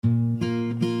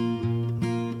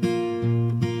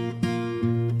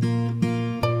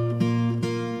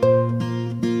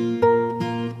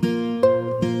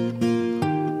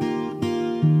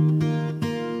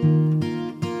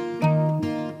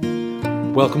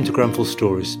Welcome to Grenfell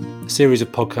Stories, a series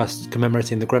of podcasts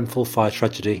commemorating the Grenfell fire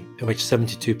tragedy in which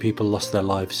 72 people lost their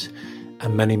lives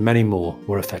and many, many more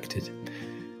were affected.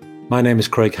 My name is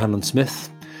Craig Hanlon-Smith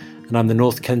and I'm the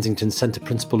North Kensington Centre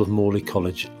Principal of Morley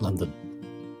College, London.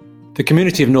 The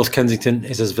community of North Kensington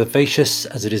is as vivacious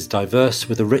as it is diverse,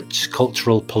 with a rich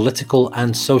cultural, political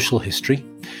and social history,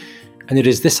 and it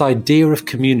is this idea of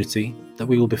community that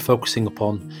we will be focusing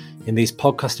upon in these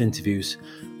podcast interviews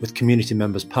with community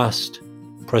members past,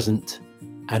 present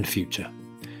and future.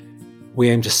 We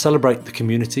aim to celebrate the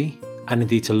community and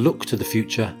indeed to look to the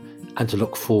future and to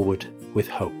look forward with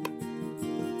hope.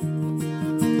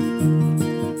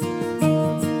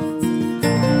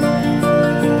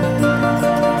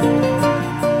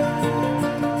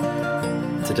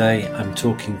 Today I'm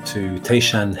talking to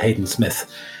Tayshan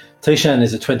Hayden-Smith. Tayshan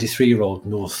is a 23-year-old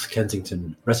North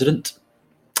Kensington resident,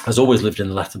 has always lived in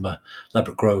the Latimer,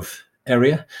 Ladbroke Grove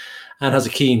area and has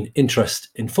a keen interest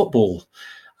in football,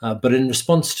 but in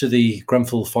response to the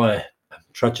Grenfell fire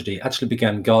tragedy actually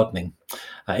began gardening.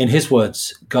 In his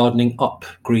words, gardening up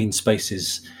green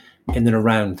spaces in and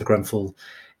around the Grenfell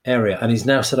area, and he's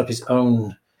now set up his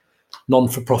own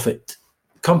non-for-profit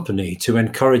company to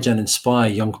encourage and inspire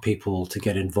young people to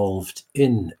get involved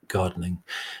in gardening.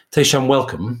 Tayshan,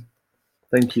 welcome.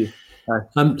 Thank you.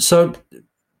 Hi. So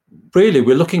really,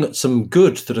 we're looking at some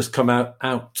good that has come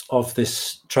out of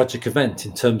this tragic event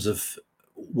in terms of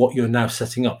what you're now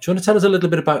setting up. Do you want to tell us a little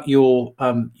bit about your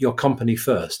company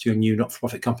first, your new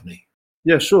not-for-profit company?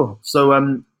 Yeah, sure.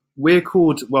 So we're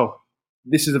called,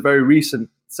 this is a very recent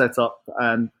setup,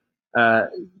 and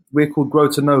we're called Grow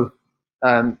to Know.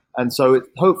 And so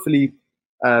hopefully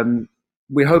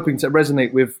we're hoping to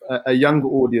resonate with a younger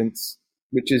audience,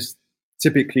 which is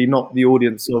typically not the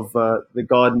audience of the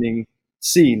gardening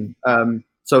scene.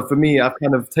 So for me, I've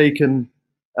kind of taken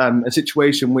a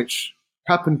situation which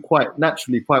happened quite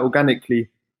naturally, quite organically.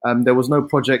 There was no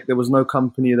project, there was no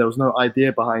company, there was no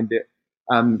idea behind it.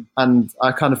 And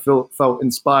I kind of felt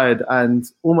inspired and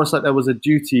almost like there was a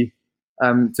duty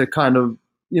to kind of,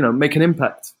 make an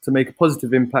impact, to make a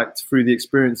positive impact through the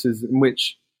experiences in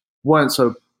which weren't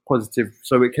so positive.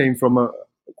 So it came from a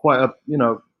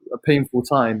painful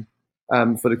time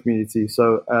for the community.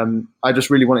 So I just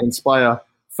really want to inspire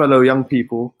fellow young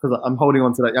people, because I'm holding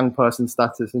on to that young person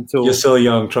status until... You're so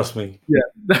young, trust me.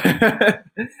 Yeah.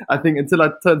 I think until I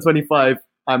turn 25,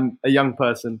 I'm a young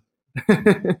person.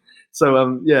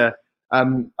 So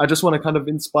I just want to kind of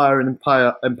inspire and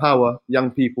empower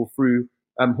young people through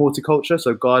horticulture,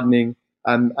 so gardening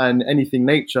and anything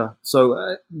nature.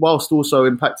 So whilst also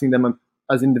impacting them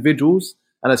as individuals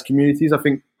and as communities, I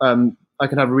think I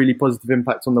can have a really positive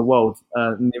impact on the world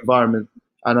and the environment.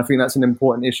 And I think that's an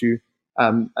important issue.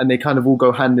 And they kind of all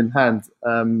go hand in hand.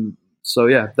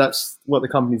 So that's what the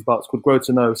company's about. It's called Grow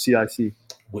to Know, CIC.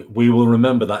 We will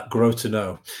remember that, Grow to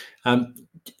Know.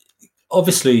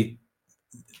 Obviously,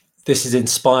 this is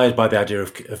inspired by the idea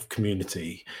of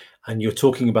community. And you're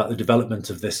talking about the development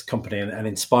of this company and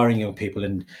inspiring young people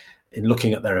in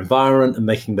looking at their environment and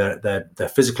making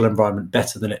their physical environment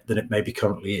better than it maybe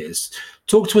currently is.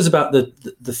 Talk to us about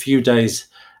the few days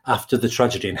after the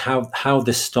tragedy and how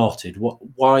this started.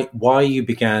 Why you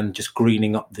began just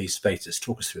greening up these spaces.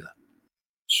 Talk us through that.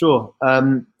 Sure.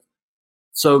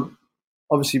 So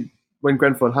obviously when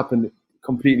Grenfell happened, it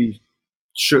completely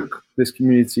shook this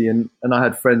community, and I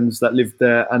had friends that lived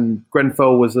there, and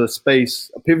Grenfell was a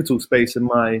pivotal space in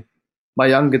my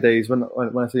younger days. When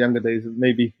I say younger days,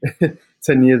 maybe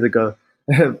 10 years ago.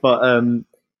 But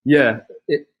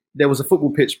there was a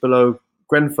football pitch below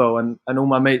Grenfell, and all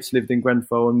my mates lived in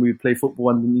Grenfell, and we would play football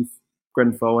underneath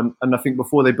Grenfell. And I think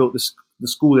before they built the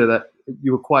school there, that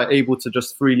you were quite able to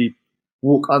just freely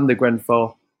walk under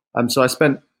Grenfell. So I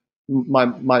spent a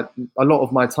lot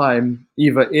of my time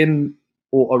either in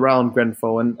or around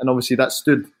Grenfell, and obviously that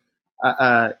stood.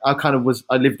 I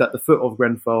lived at the foot of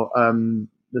Grenfell,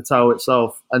 the tower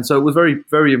itself, and so it was very,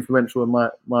 very influential in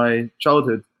my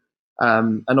childhood.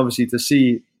 And obviously to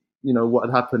see, what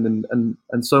had happened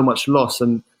and so much loss,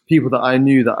 and people that I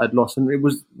knew that I'd lost, and it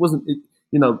wasn't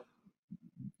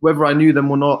whether I knew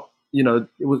them or not,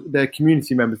 it was their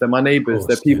community members, they're my neighbours,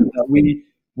 they're people that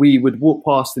we would walk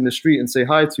past in the street and say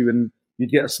hi to, and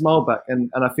you'd get a smile back,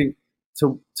 and I think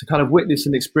to kind of witness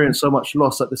and experience so much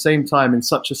loss at the same time in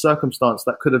such a circumstance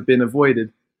that could have been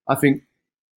avoided. I think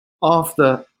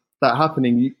after that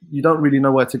happening, you don't really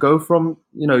know where to go from.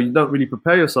 You don't really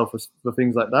prepare yourself for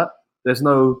things like that. There's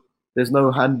no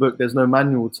handbook, there's no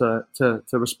manual to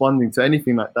responding to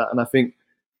anything like that. And I think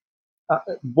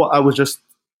what I was just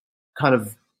kind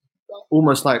of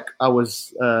almost like I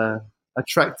was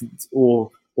attracted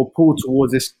or or pulled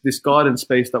towards this garden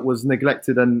space that was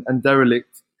neglected and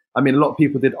derelict. I mean, a lot of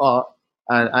people did art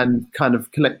and kind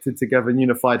of collected together and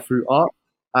unified through art.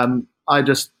 I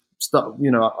just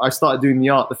I started doing the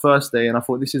art the first day, and I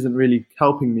thought this isn't really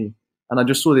helping me. And I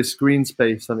just saw this green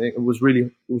space. I mean, it was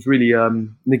really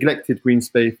neglected green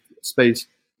space.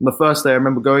 And the first day, I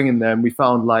remember going in there, and we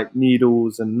found like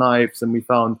needles and knives, and we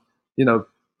found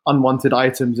unwanted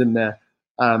items in there.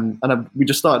 We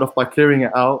just started off by clearing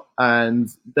it out,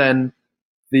 and then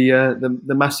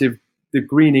the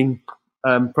greening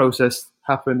process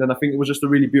happened, and I think it was just a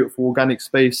really beautiful organic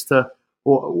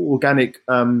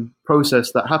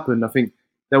process that happened. I think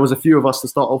there was a few of us to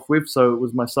start off with, so it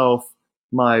was myself,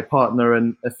 my partner,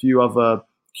 and a few other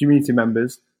community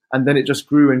members, and then it just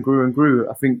grew and grew and grew.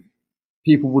 I think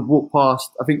people would walk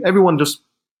past. I think everyone just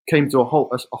came to a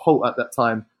halt at that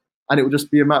time, and it would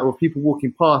just be a matter of people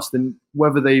walking past, and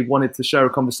whether they wanted to share a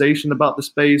conversation about the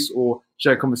space or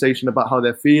share a conversation about how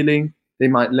they're feeling. They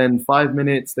might lend 5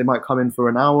 minutes, they might come in for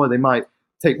an hour, they might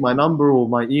take my number or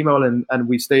my email, and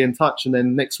we stay in touch. And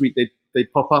then next week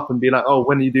they'd pop up and be like, oh,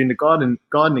 when are you doing the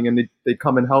gardening? And they'd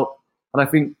come and help. And I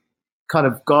think kind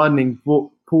of gardening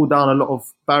pulled down a lot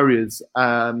of barriers.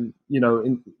 When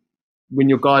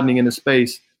you're gardening in a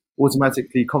space,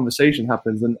 automatically conversation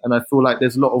happens. And I feel like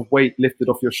there's a lot of weight lifted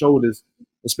off your shoulders,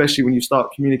 especially when you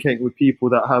start communicating with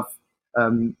people that have,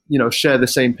 share the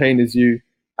same pain as you,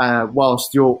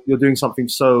 whilst you're doing something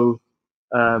so,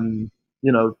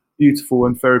 beautiful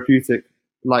and therapeutic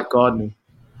like gardening.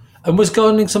 And was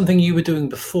gardening something you were doing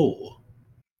before?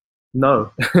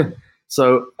 No.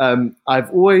 So my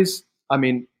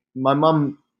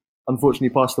mum unfortunately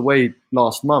passed away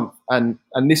last month, and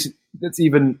that's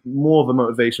even more of a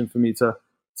motivation for me to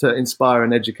inspire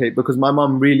and educate, because my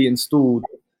mum really installed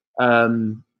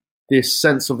this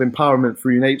sense of empowerment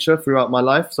through nature throughout my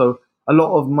life. So a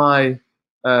lot of my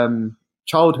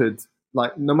childhood,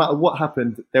 like no matter what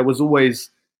happened, there was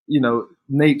always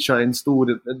nature installed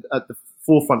at the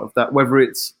forefront of that, whether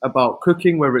it's about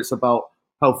cooking, whether it's about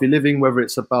healthy living, whether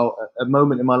it's about a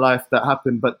moment in my life that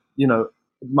happened. But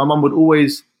my mum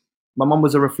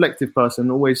was a reflective person,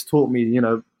 always taught me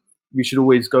we should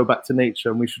always go back to nature,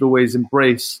 and we should always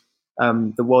embrace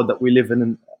the world that we live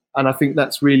in. And I think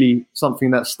that's really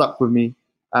something that stuck with me.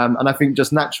 And I think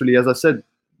just naturally, as I said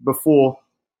before,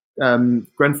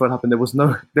 Grenfell happened, there was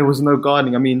no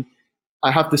gardening. I mean,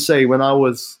 I have to say, when I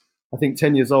was, I think,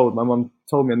 10 years old, my mum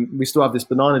told me, and we still have this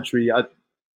banana tree.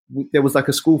 There was like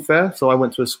a school fair, so I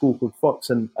went to a school called Fox,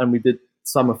 and we did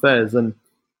summer fairs. And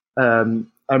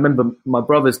I remember my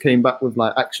brothers came back with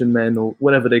like Action Men or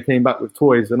whatever, they came back with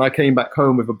toys, and I came back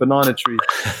home with a banana tree.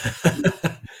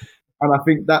 And I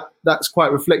think that's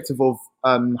quite reflective of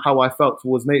how I felt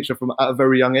towards nature from at a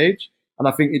very young age. And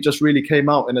I think it just really came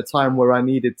out in a time where I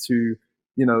needed to,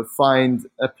 find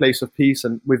a place of peace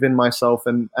and within myself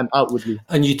and outwardly.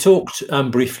 And you talked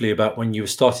briefly about when you were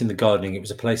starting the gardening, it was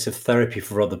a place of therapy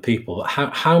for other people.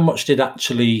 How much did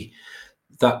actually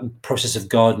that process of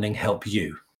gardening help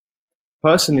you?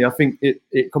 Personally, I think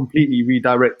it completely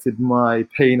redirected my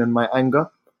pain and my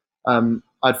anger.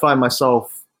 I'd find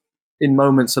myself in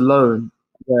moments alone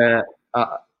where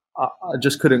I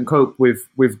just couldn't cope with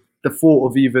the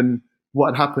thought of even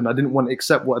what had happened. I didn't want to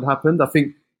accept what had happened. I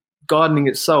think gardening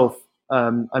itself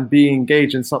and being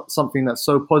engaged in something that's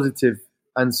so positive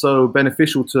and so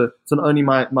beneficial to not only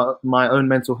my own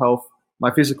mental health,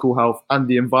 my physical health, and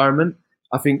the environment.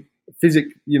 I think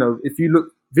if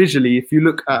you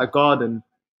look at a garden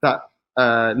that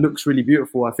looks really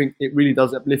beautiful, I think it really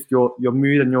does uplift your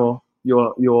mood and your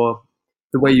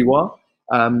the way you are.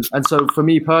 And so for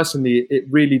me personally, it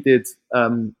really did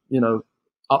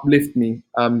uplift me,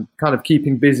 kind of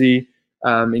keeping busy,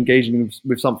 engaging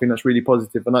with something that's really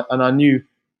positive. And I knew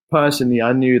personally,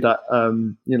 that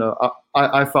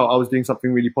I felt I was doing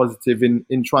something really positive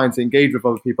in trying to engage with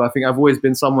other people. I think I've always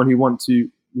been someone who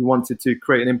wanted to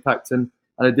create an impact and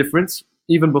a difference.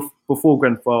 Even before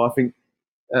Grenfell, I think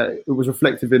it was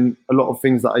reflective in a lot of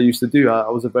things that I used to do. I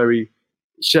was a very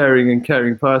sharing and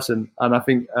caring person, and I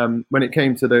think when it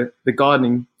came to the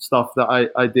gardening stuff that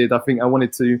I did, I think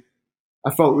I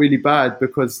felt really bad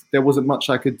because there wasn't much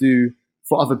I could do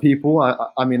for other people.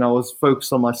 I mean, I was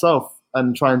focused on myself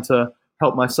and trying to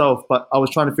help myself, but I was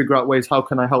trying to figure out ways, how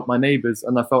can I help my neighbors?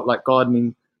 And I felt like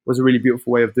gardening was a really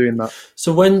beautiful way of doing that.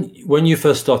 So when you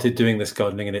first started doing this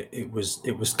gardening, and it was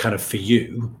kind of for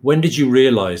you, when did you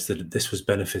realize that this was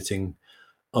benefiting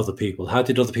other people? How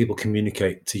did other people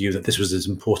communicate to you that this was as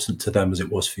important to them as it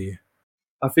was for you?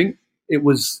 I think it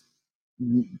was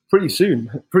pretty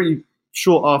soon, pretty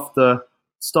short after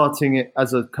starting it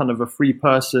as a kind of a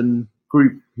 3-person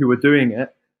group who were doing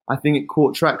it. I think it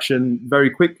caught traction very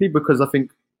quickly because I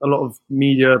think a lot of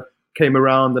media came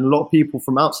around and a lot of people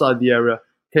from outside the area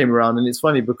came around. And it's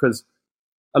funny because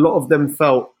a lot of them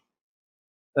felt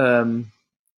the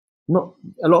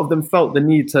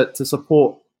need to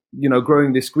support,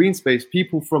 growing this green space.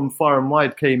 People from far and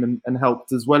wide came and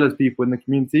helped, as well as people in the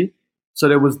community. So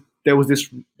there was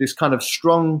this kind of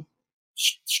strong,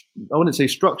 I wouldn't say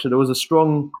structure. There was a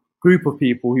strong group of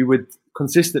people who would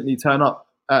consistently turn up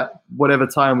at whatever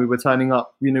time we were turning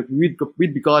up. We'd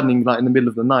be gardening like in the middle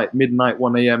of the night, midnight,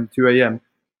 1 a.m., 2 a.m.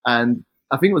 And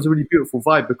I think it was a really beautiful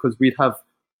vibe because we'd have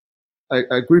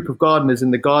a group of gardeners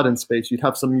in the garden space. You'd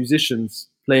have some musicians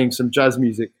playing some jazz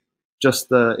music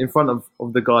just in front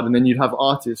of the garden. And you'd have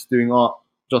artists doing art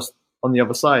just on the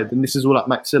other side. And this is all at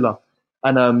Maxilla.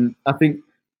 And I think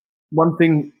one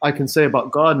thing I can say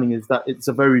about gardening is that it's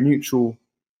a very neutral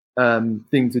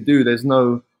thing to do. There's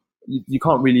you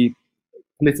can't really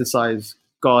politicize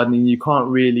gardening. You can't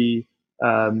really,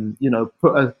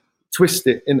 twist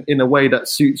it in a way that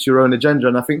suits your own agenda.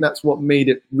 And I think that's what made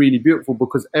it really beautiful,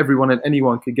 because everyone and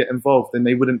anyone could get involved and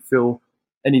they wouldn't feel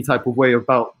any type of way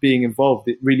about being involved.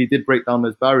 It really did break down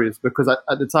those barriers, because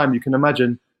at the time, you can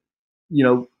imagine,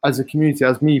 as a community,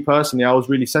 as me personally, I was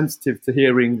really sensitive to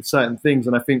hearing certain things.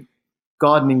 And I think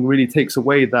gardening really takes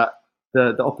away the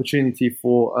opportunity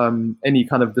for any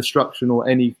kind of destruction or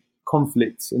any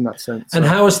conflicts in that sense. And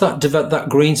how has that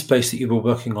green space that you were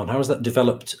working on, how has that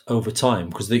developed over time?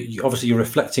 Because obviously you're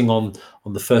reflecting on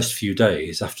the first few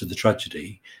days after the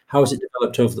tragedy. How has it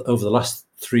developed over the last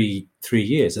three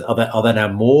years? Are there now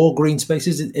more green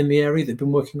spaces in the area that you've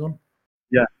been working on?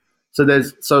 Yeah.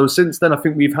 So since then, I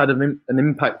think we've had an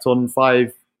impact on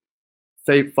five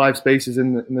spaces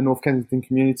in the North Kensington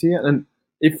community. And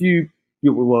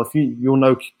you'll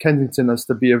know Kensington as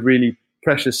to be a really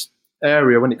precious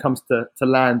area when it comes to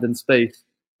land and space.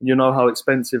 You know how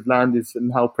expensive land is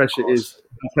and how precious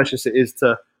it is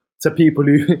to people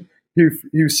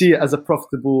who see it as a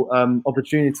profitable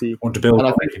opportunity. Want to build? And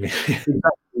I think, exactly,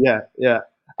 yeah.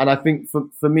 And I think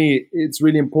for me, it's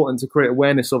really important to create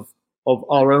awareness of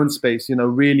our own space.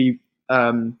 Really,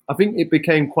 I think it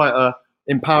became quite a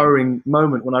empowering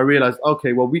moment when I realized,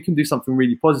 okay, well, we can do something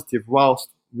really positive whilst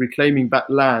reclaiming back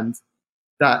land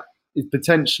that is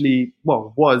potentially,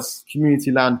 was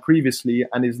community land previously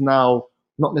and is now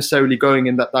not necessarily going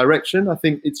in that direction. I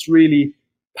think it's really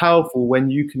powerful when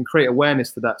you can create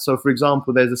awareness to that. So, for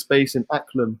example, there's a space in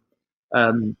Acklam,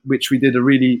 which we did a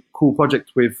really cool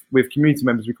project with community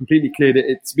members. We completely cleared it.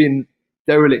 It's been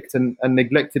derelict and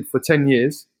neglected for 10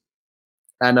 years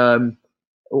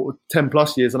or 10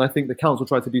 plus years. And I think the council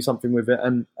tried to do something with it.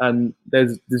 And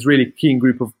there's this really keen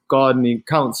group of gardening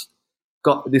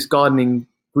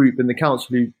group in the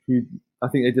council who I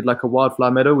think they did like a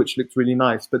wildflower meadow, which looked really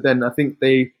nice. But then I think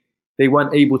they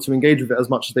weren't able to engage with it as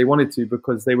much as they wanted to,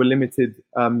 because they were limited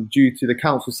due to the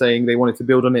council saying they wanted to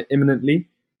build on it imminently.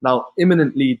 Now,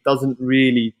 imminently doesn't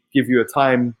really give you a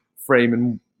time frame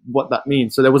and what that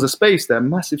means. So there was a space there,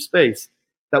 massive space,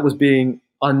 that was being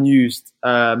unused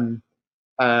and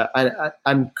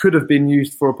could have been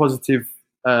used for a positive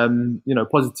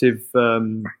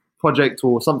project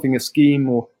or something, a scheme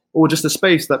or just a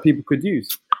space that people could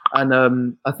use.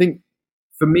 And I think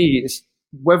for me, it's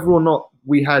whether or not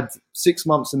we had 6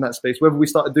 months in that space, whether we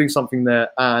started doing something there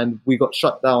and we got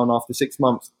shut down after 6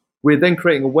 months, we're then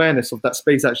creating awareness of that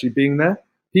space actually being there.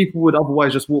 People would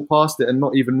otherwise just walk past it and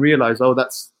not even realize, oh,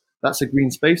 that's a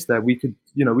green space there. We could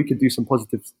do some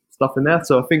positive stuff in there.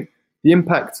 So I think the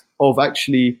impact of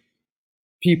actually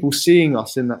people seeing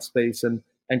us in that space and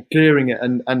clearing it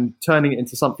and turning it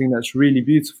into something that's really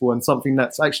beautiful and something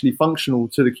that's actually functional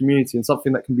to the community and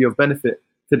something that can be of benefit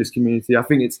to this community. I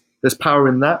think there's power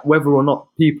in that, whether or not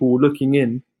people looking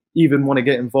in even want to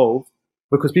get involved,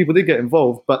 because people did get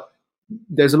involved, but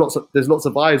there's lots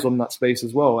of eyes on that space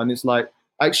as well. And it's like,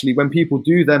 actually, when people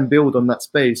do then build on that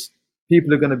space,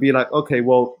 people are going to be like, okay,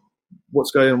 well,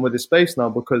 what's going on with this space now?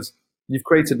 Because you've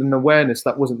created an awareness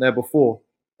that wasn't there before,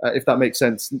 if that makes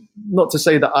sense. Not to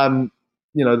say that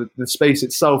the space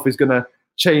itself is going to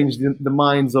change the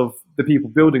minds of the people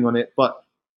building on it, but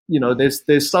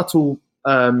there's subtle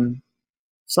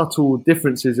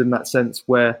differences in that sense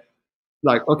where,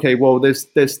 like, okay, well, there's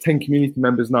 10 community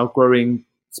members now growing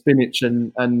spinach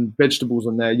and vegetables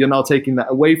on there. You're now taking that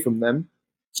away from them.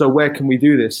 So where can we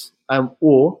do this?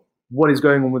 Or what is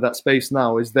going on with that space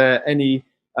now? Is there any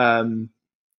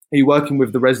are you working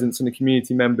with the residents and the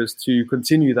community members to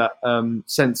continue that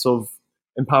sense of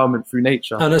empowerment through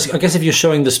nature? And I guess if you're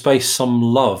showing the space some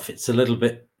love, it's a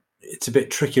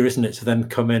bit trickier, isn't it, to then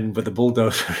come in with a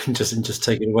bulldozer and just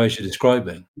take it away as you're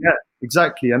describing? Yeah,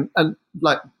 exactly. And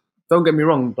like don't get me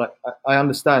wrong, but I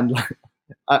understand.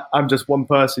 Like, I'm just one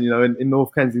person, in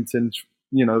North Kensington,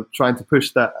 trying to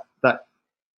push that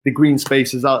the green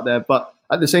spaces out there. But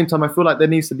at the same time, I feel like there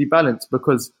needs to be balance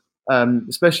because,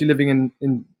 especially living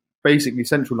in basically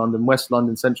central London, West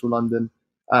London, central London,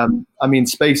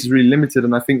 space is really limited.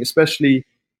 And I think especially,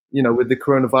 with the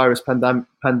coronavirus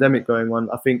pandemic going on,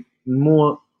 I think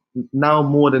more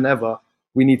than ever,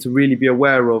 we need to really be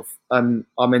aware of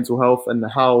our mental health and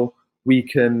how we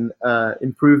can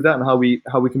improve that and how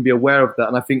we can be aware of that.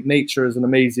 And I think nature is an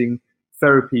amazing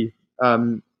therapy.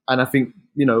 And I think,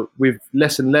 with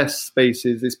less and less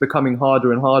spaces, it's becoming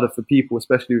harder and harder for people,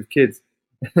 especially with kids,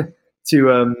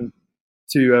 to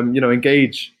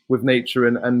engage with nature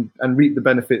and reap the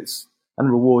benefits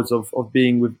and rewards of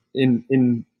being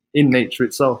in nature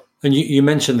itself. And you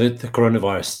mentioned the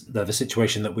coronavirus, the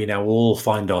situation that we now all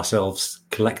find ourselves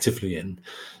collectively in.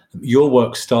 Your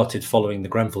work started following the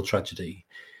Grenfell tragedy.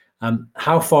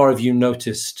 How far have you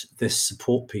noticed this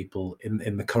support people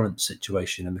in the current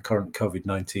situation, in the current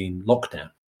COVID-19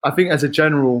 lockdown? I think as a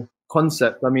general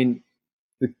concept,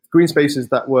 the green spaces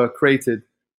that were created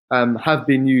have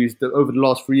been used over the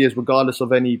last 3 years, regardless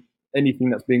of anything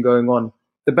that's been going on.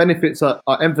 The benefits are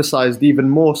emphasized even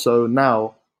more so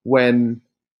now when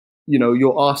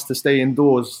you're asked to stay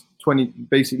indoors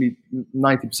basically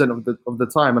 90% of the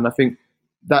time. And I think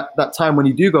that time when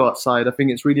you do go outside, I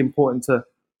think it's really important to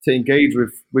engage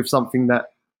with something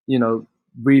that,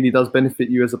 really does benefit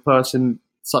you as a person,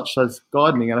 such as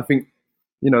gardening. And I think,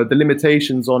 the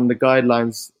limitations on the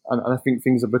guidelines, and I think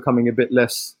things are becoming a bit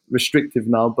less restrictive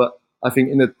now. But I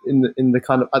think at the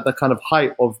kind of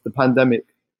height of the pandemic,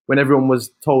 when everyone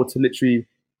was told to literally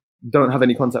don't have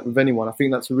any contact with anyone, I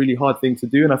think that's a really hard thing to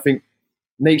do. And I think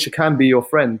nature can be your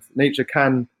friend. Nature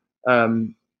can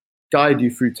guide you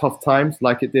through tough times,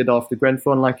 like it did after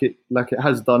Grenfell, and like it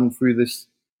has done through this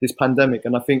pandemic.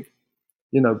 And I think,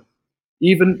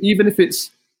 even if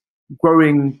it's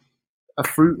growing a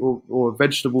fruit or a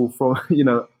vegetable from,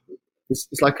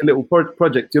 it's like a little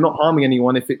project. You're not harming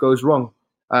anyone if it goes wrong.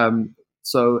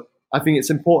 So I think it's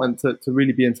important to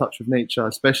really be in touch with nature,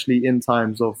 especially in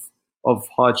times of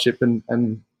hardship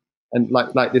and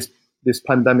like this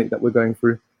pandemic that we're going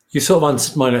through. You sort of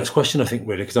answered my next question, I think,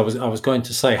 really, because I was going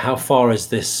to say, how far is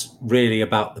this really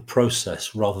about the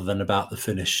process rather than about the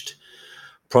finished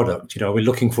product? We're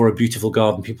looking for a beautiful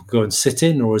garden people go and sit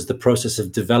in, or is the process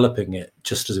of developing it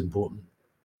just as important?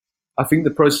 I think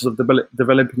the process of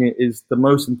developing it is the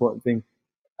most important thing.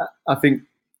 I think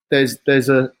there's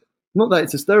a, not that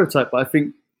it's a stereotype, but I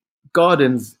think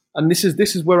gardens, and this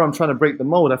is where I'm trying to break the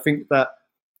mold. I think that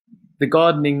the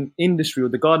gardening industry or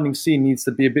the gardening scene needs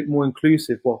to be a bit more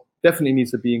inclusive. Well, definitely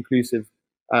needs to be inclusive,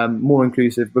 more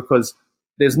inclusive, because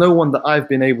there's no one that I've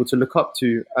been able to look up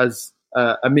to as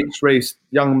a mixed race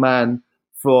young man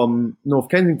from North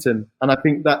Kensington. And I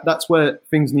think that's where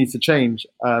things need to change.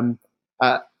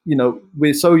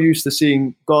 We're so used to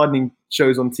seeing gardening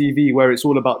shows on TV where it's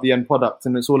all about the end product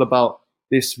and it's all about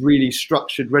this really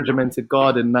structured, regimented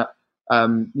garden that,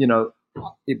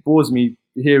 it bores me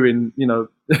hearing,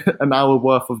 an hour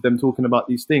worth of them talking about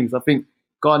these things. I think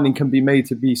gardening can be made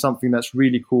to be something that's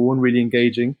really cool and really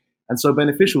engaging and so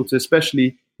beneficial to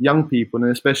especially young people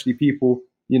and especially people,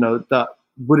 that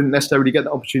wouldn't necessarily get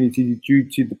the opportunity due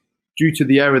to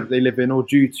the area that they live in or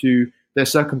due to their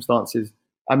circumstances.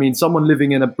 Someone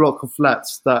living in a block of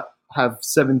flats that have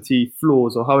 70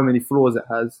 floors or however many floors it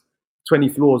has, 20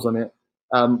 floors on it,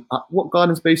 what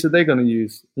garden space are they going to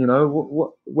use?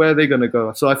 Where are they going to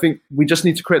go? So I think we just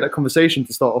need to create that conversation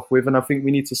to start off with. And I think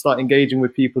we need to start engaging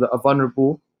with people that are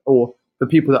vulnerable or the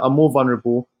people that are more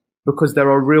vulnerable, because there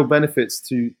are real benefits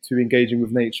to engaging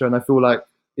with nature. And I feel like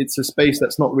it's a space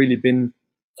that's not really been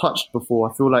touched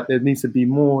before. I feel like there needs to be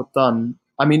more done.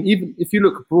 Even if you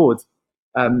look abroad,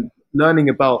 learning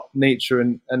about nature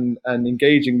and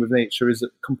engaging with nature is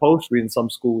compulsory in some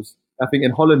schools. I think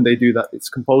in Holland they do that. It's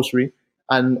compulsory.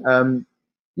 And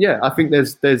I think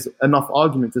there's enough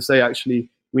argument to say actually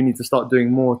we need to start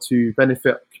doing more to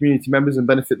benefit community members and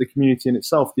benefit the community in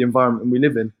itself, the environment we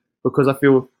live in. Because I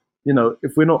feel,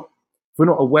 if we're not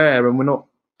aware and we're not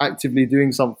actively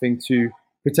doing something to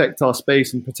protect our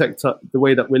space and protect the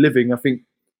way that we're living, I think,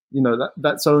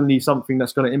 that's only something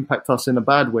that's going to impact us in a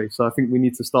bad way. So I think we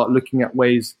need to start looking at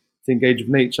ways to engage with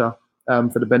nature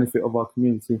for the benefit of our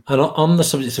community. And on the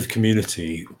subject of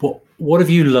community, what have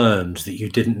you learned that you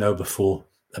didn't know before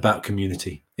about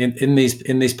community in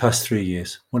these past 3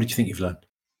 years? What did you think you've learned?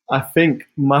 I think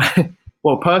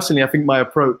personally, I think my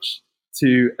approach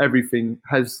to everything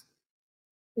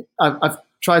I've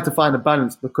tried to find a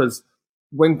balance, because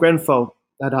when Grenfell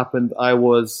had happened, I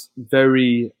was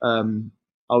very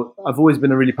I've always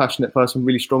been a really passionate person,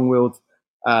 really strong-willed,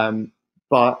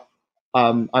 but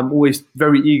I'm always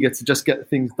very eager to just get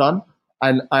things done.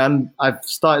 And I've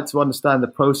started to understand the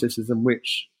processes in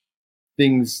which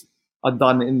things are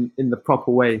done in the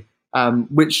proper way,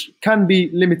 which can be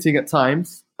limiting at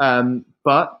times.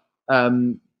 But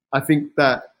I think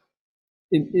that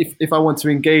if I want to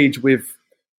engage with,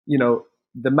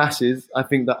 the masses, I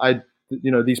think that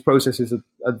these processes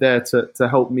are there to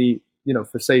help me,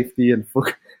 for safety and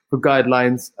for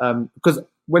guidelines. Because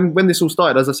when this all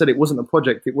started, as I said, it wasn't a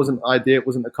project, it wasn't an idea, it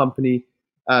wasn't a company.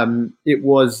 It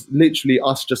was literally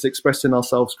us just expressing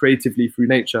ourselves creatively through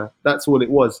nature. That's all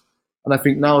it was. And I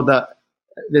think now that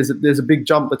there's a big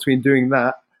jump between doing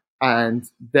that and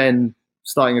then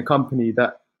starting a company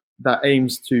that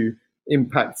aims to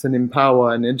impact and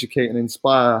empower and educate and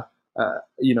inspire,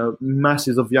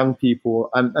 masses of young people.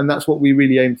 And that's what we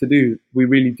really aim to do. We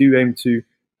really do aim to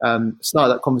start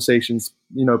that conversations,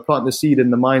 plant the seed in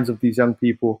the minds of these young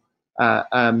people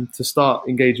to start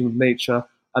engaging with nature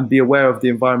and be aware of the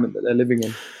environment that they're living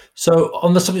in. So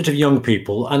on the subject of young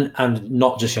people, and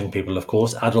not just young people, of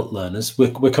course, adult learners,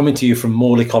 we're coming to you from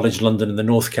Morley College, London, in the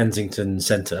North Kensington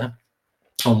Centre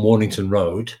on Warnington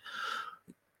Road.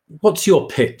 What's your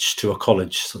pitch to a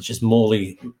college such as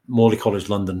Morley College,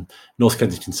 London, North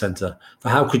Kensington Centre? For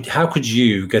how could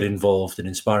you get involved in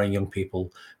inspiring young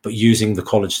people, but using the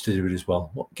college to do it as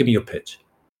well? Give me your pitch.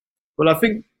 Well, I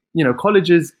think,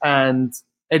 colleges and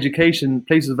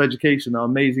places of education are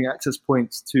amazing access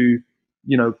points to,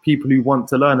 people who want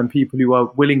to learn and people who are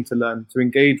willing to learn, to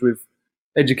engage with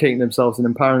educating themselves and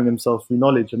empowering themselves through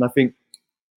knowledge. And I think,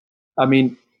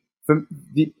 from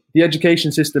the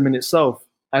education system in itself,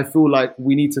 I feel like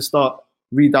we need to start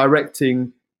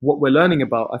redirecting what we're learning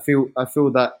about. I feel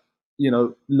that,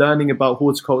 learning about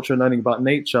horticulture and learning about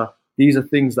nature, these are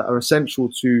things that are essential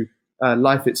to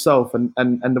life itself and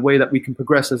the way that we can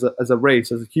progress as a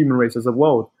race, as a human race, as a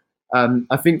world.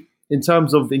 I think in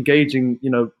terms of engaging,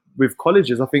 with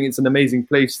colleges, I think it's an amazing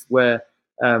place where,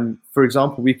 for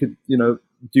example, we could,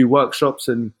 do workshops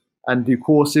and do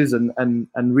courses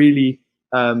and really,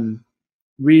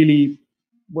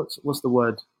 what's the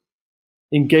word?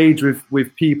 Engage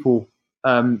with people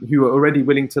who are already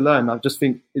willing to learn. I just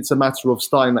think it's a matter of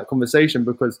starting that conversation,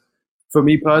 because for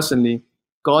me personally,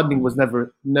 gardening was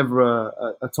never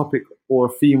a topic or a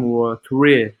theme or a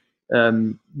career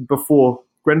before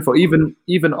Grenfell.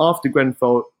 Even after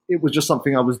Grenfell, it was just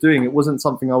something I was doing. It wasn't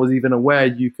something I was even aware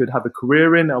you could have a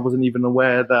career in. I wasn't even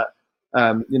aware that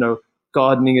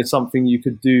gardening is something you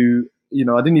could do.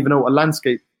 I didn't even know what a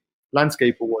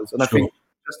landscaper was. And I think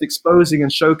just exposing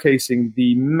and showcasing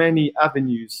the many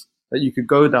avenues that you could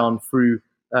go down through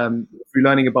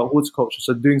learning about horticulture.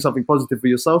 So doing something positive for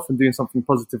yourself and doing something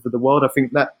positive for the world. I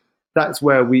think that's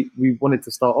where we wanted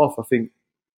to start off. I think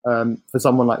for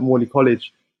someone like Morley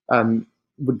College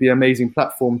would be an amazing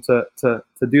platform to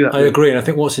do that. I agree. And I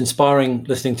think what's inspiring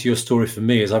listening to your story for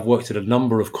me is I've worked at a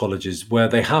number of colleges where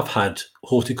they have had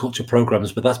horticulture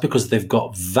programs, but that's because they've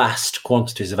got vast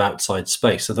quantities of outside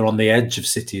space. So they're on the edge of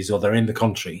cities or they're in the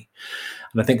country.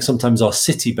 And I think sometimes our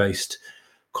city-based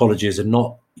colleges are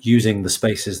not using the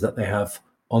spaces that they have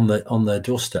on their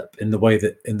doorstep in the way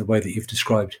that you've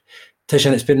described.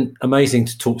 Tayshan, it's been amazing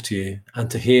to talk to you and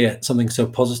to hear something so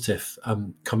positive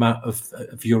come out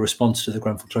of your response to the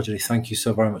Grenfell tragedy. Thank you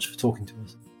so very much for talking to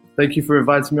us. Thank you for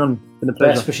inviting me on. It's been a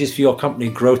pleasure. Best wishes for your company,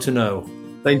 Grow to Know.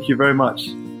 Thank you very much.